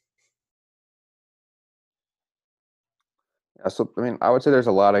goalie? Yeah, so I mean, I would say there's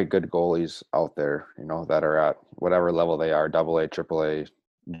a lot of good goalies out there, that are at whatever level they are, double A, triple A,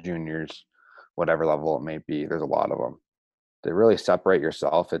 juniors, whatever level it may be. There's a lot of them. To really separate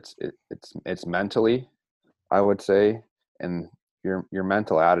yourself, it's mentally, I would say, and your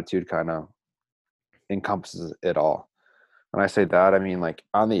mental attitude kind of encompasses it all. When I say that, I mean like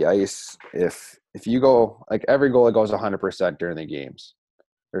on the ice, if you go, like, every goalie goes 100% during the games.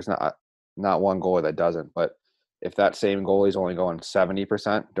 There's not one goalie that doesn't. But if that same goalie's only going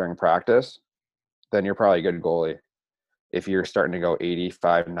 70% during practice, then you're probably a good goalie. If you're starting to go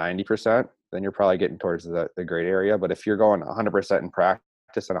 85, 90%, then you're probably getting towards the great area. But if you're going 100% in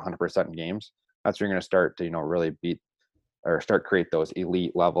practice and 100% in games, that's where you're going to start to really beat or start create those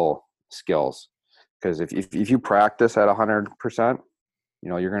elite level skills. Because if you practice at 100%,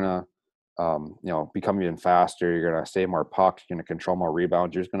 you're gonna become even faster. You're gonna save more pucks. You're gonna control more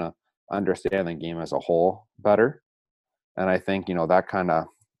rebounds. You're just gonna understand the game as a whole better. And I think that kind of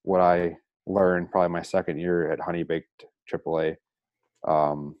what I learned probably my second year at Honey Baked AAA.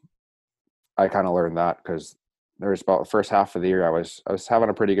 Um, I kind of learned that because there was about the first half of the year I was having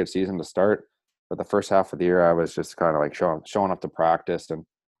a pretty good season to start, but the first half of the year I was just kind of like showing up to practice and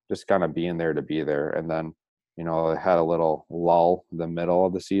just kind of being there to be there. And then I had a little lull in the middle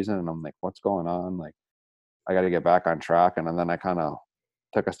of the season, and I'm like, what's going on? Like, I got to get back on track. And then I kind of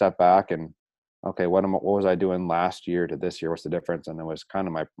took a step back and, okay, what was I doing last year to this year? What's the difference? And it was kind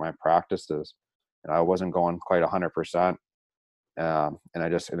of my practices, and I wasn't going quite 100%. And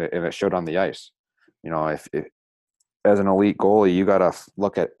it showed on the ice. If as an elite goalie, you got to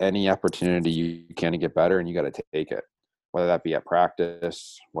look at any opportunity you can to get better, and you got to take it, whether that be at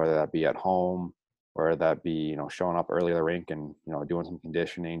practice, whether that be at home, whether that be showing up early at the rink and doing some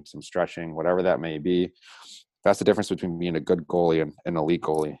conditioning, some stretching, whatever that may be. That's the difference between being a good goalie and an elite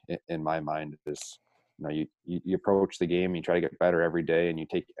goalie. In my mind, is you approach the game, you try to get better every day, and you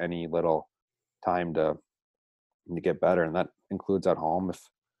take any little time to get better, and that includes at home. If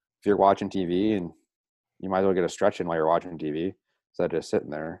you're watching TV, and you might as well get a stretch in while you're watching TV instead of just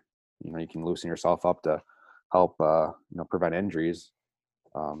sitting there. You can loosen yourself up to help prevent injuries.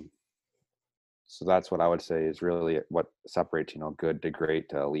 Um, so that's what I would say is really what separates good to great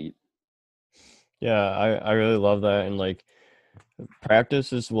to elite. Yeah, I really love that, and like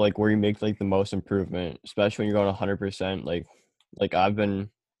practice is like where you make like the most improvement, especially when you're going 100%. Like I've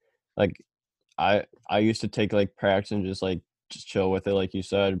been like I used to take like practice and just chill with it, like you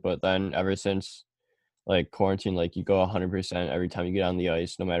said, but then ever since like quarantine, like you go 100% every time you get on the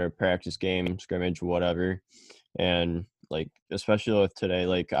ice, no matter practice, game, scrimmage, whatever. And like especially with today,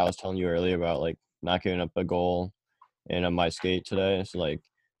 like I was telling you earlier about like not giving up a goal and on my skate today. So like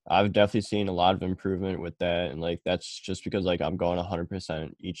I've definitely seen a lot of improvement with that, and like that's just because like I'm going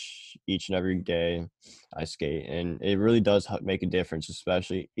 100% each and every day I skate, and it really does make a difference,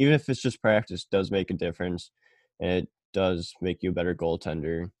 especially even if it's just practice, does make a difference, and it does make you a better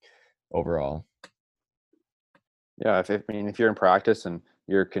goaltender overall. Yeah, I mean, if you're in practice and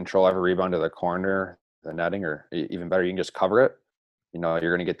you control every rebound to the corner, the netting, or even better, you can just cover it. You're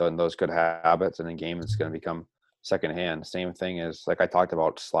going to get those good habits, and in game, it's going to become secondhand. Same thing as like I talked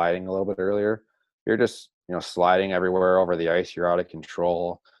about sliding a little bit earlier. You're just sliding everywhere over the ice. You're out of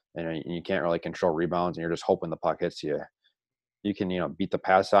control, and you can't really control rebounds, and you're just hoping the puck hits you. You can beat the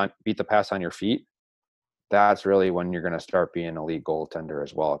pass on your feet. That's really when you're going to start being an elite goaltender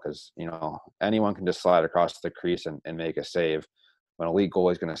as well, because anyone can just slide across the crease and make a save. When elite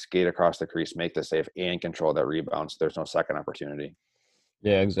goalie is going to skate across the crease, make the save, and control that rebound, so there's no second opportunity.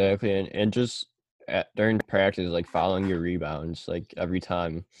 Yeah, exactly. And just during practice, like following your rebounds, like every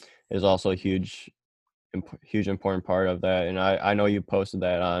time, is also a huge important part of that. And I know you posted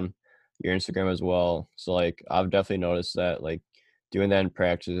that on your Instagram as well. So like I've definitely noticed that like doing that in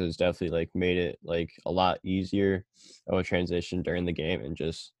practice has definitely like made it like a lot easier of a transition during the game, and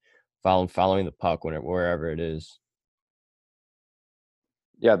just following the puck wherever it is.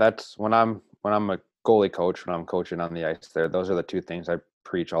 Yeah, that's when I'm a goalie coach, when I'm coaching on the ice there, those are the two things I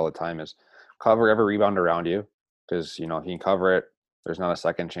preach all the time is cover every rebound around you, because if you can cover it, there's not a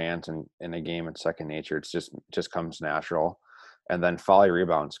second chance, and in a game it's second nature. Just comes natural. And then follow your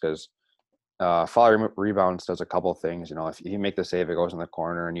rebounds, because follow rebounds does a couple things. If you make the save, it goes in the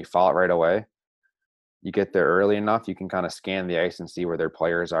corner and you follow it right away. You get there early enough, you can kind of scan the ice and see where their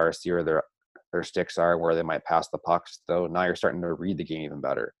players are, see where their sticks are, where they might pass the pucks. So now you're starting to read the game even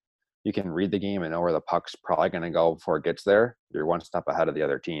better. You can read the game and know where the puck's probably going to go before it gets there. You're one step ahead of the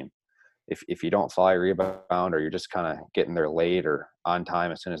other team. If you don't fly a rebound, or you're just kind of getting there late or on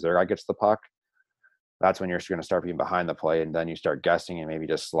time as soon as their guy gets the puck, that's when you're going to start being behind the play, and then you start guessing and maybe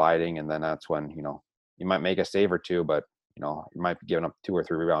just sliding, and then that's when you might make a save or two, but you might be giving up 2 or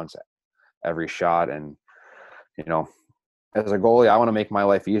 3 rebounds every shot. And you know as a goalie, I want to make my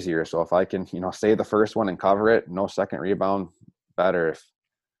life easier. So if I can, save the first one and cover it, no second rebound, better.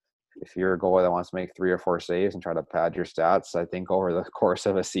 If you're a goalie that wants to make 3 or 4 saves and try to pad your stats, I think over the course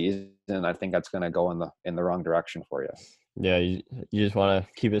of a season, I think that's going to go in the wrong direction for you. Yeah, you just want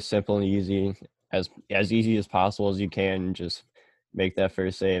to keep it simple and easy, as easy as possible as you can, and just make that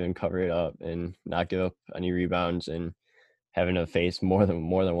first save and cover it up and not give up any rebounds, and having to face more than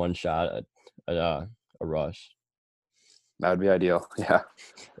one shot a rush. That would be ideal. Yeah.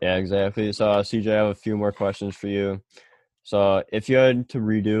 Yeah, exactly. So CJ, I have a few more questions for you. So if you had to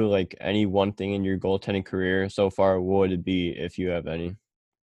redo like any one thing in your goaltending career so far, what would it be if you have any?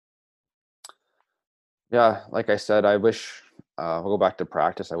 Yeah. Like I said, I wish we'll go back to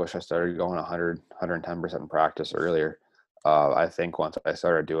practice. I wish I started going 100, 110% practice earlier. I think once I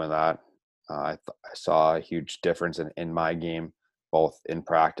started doing that, I saw a huge difference in my game, both in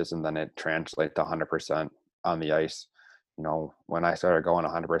practice, and then it translates to 100% on the ice. When I started going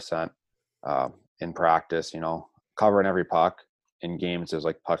 100% in practice, covering every puck in games, is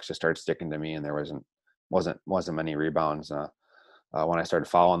like pucks just started sticking to me, and there wasn't many rebounds. When I started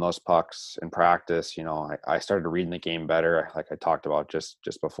following those pucks in practice, I started reading the game better. Like I talked about just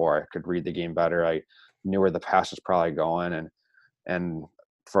before, I could read the game better. I knew where the pass was probably going, and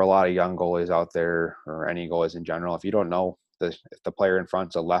for a lot of young goalies out there, or any goalies in general, if you don't know if the player in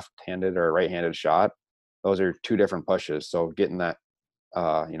front's a left-handed or a right-handed shot, those are two different pushes. So getting that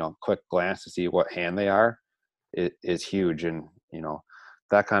quick glance to see what hand they are is huge. And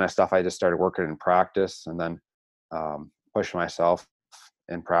that kind of stuff I just started working in practice, and then push myself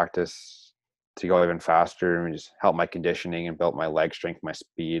in practice to go even faster, and just help my conditioning and built my leg strength, my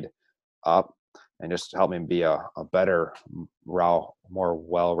speed up, and just help me be a better, more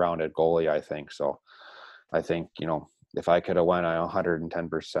well-rounded goalie, I think. So I think, if I could have went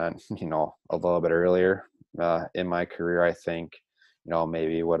 110%, a little bit earlier in my career, I think,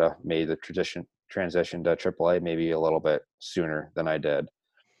 maybe would have made the transition to AAA maybe a little bit sooner than I did.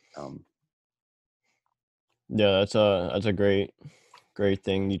 Um, Yeah, that's a great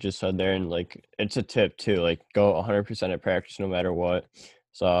thing you just said there, and like it's a tip too. Like go 100% at practice no matter what.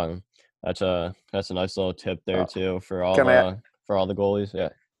 So that's a nice little tip there uh, too can I for all the goalies. Yeah,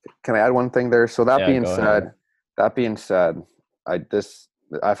 can I add one thing there? So that yeah. being Go ahead. said, that being said, I this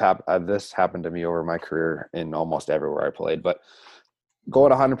this happened to me over my career in almost everywhere I played. But go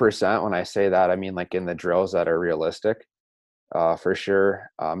at 100%. When I say that, I mean like in the drills that are realistic. For sure.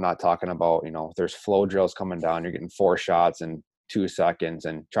 I'm not talking about, there's flow drills coming down. You're getting 4 shots in 2 seconds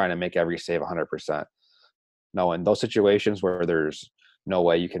and trying to make every save 100%. No, in those situations where there's no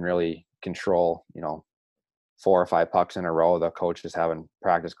way you can really control, 4 or 5 pucks in a row, the coach is having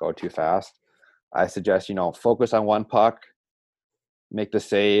practice go too fast. I suggest, focus on one puck, make the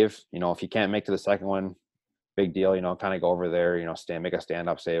save. If you can't make to the second one, big deal, kind of go over there, make a stand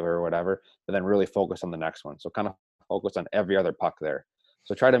up save or whatever, but then really focus on the next one. So kind of focus on every other puck there.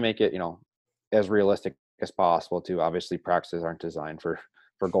 So try to make it, as realistic as possible too. Obviously practices aren't designed for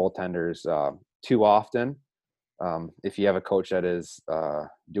goaltenders too often. If you have a coach that is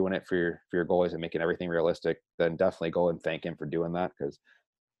doing it for your goalies and making everything realistic, then definitely go and thank him for doing that, because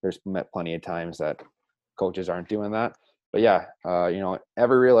there's met plenty of times that coaches aren't doing that. But yeah,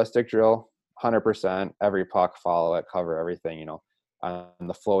 every realistic drill, 100%, every puck, follow it, cover everything. On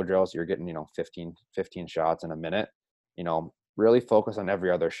the flow drills, you're getting 15 shots in a minute. Really focus on every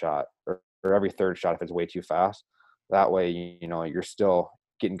other shot, or every third shot if it's way too fast. That way, you're still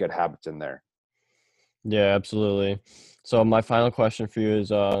getting good habits in there. Yeah, absolutely. So my final question for you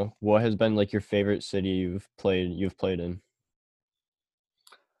is, what has been like your favorite city you've played in?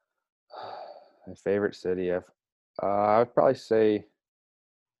 My favorite city, I'd probably say,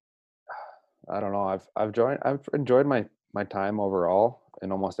 I don't know. I've enjoyed my time overall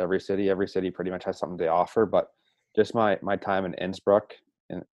in almost every city. Every city pretty much has something to offer, but just my time in Innsbruck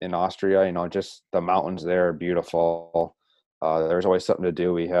in Austria, just the mountains there are beautiful. There's always something to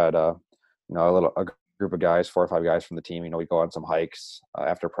do. We had a group of guys, 4 or 5 guys from the team. We go on some hikes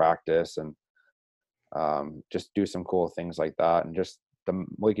after practice, and just do some cool things like that. And just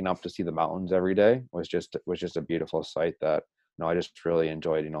waking up to see the mountains every day was just a beautiful sight that I just really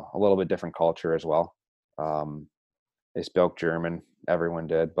enjoyed. A little bit different culture as well. Um, they spoke German, everyone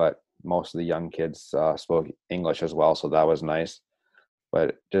did, but most of the young kids spoke English as well, so that was nice.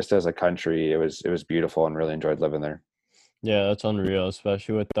 But just as a country, it was beautiful, and really enjoyed living there. Yeah, that's unreal,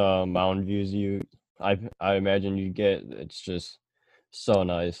 especially with the mountain views I imagine you get. It's just so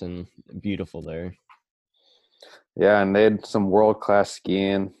nice and beautiful there. Yeah, and they had some world class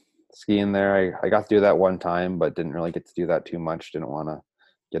skiing there. I got to do that one time, but didn't really get to do that too much. Didn't want to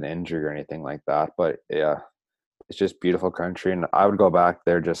get injured or anything like that. But yeah, it's just beautiful country, and I would go back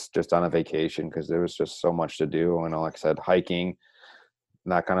there just on a vacation, because there was just so much to do. Like I said, hiking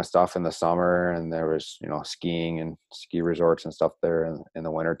and that kind of stuff in the summer, and there was skiing and ski resorts and stuff there in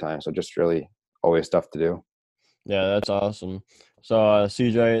the winter time. So just really always stuff to do. Yeah, that's awesome. So,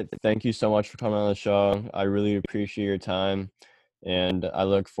 CJ, thank you so much for coming on the show. I really appreciate your time, and I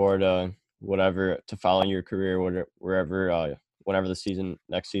look forward to following your career, wherever, whenever the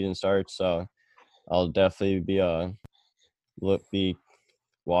next season starts. So, I'll definitely be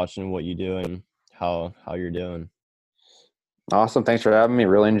watching what you do and how you're doing. Awesome, thanks for having me.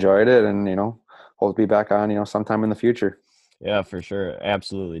 Really enjoyed it, and hope to be back on sometime in the future. Yeah, for sure,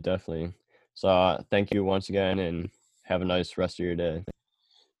 absolutely, definitely. So, thank you once again, and have a nice rest of your day.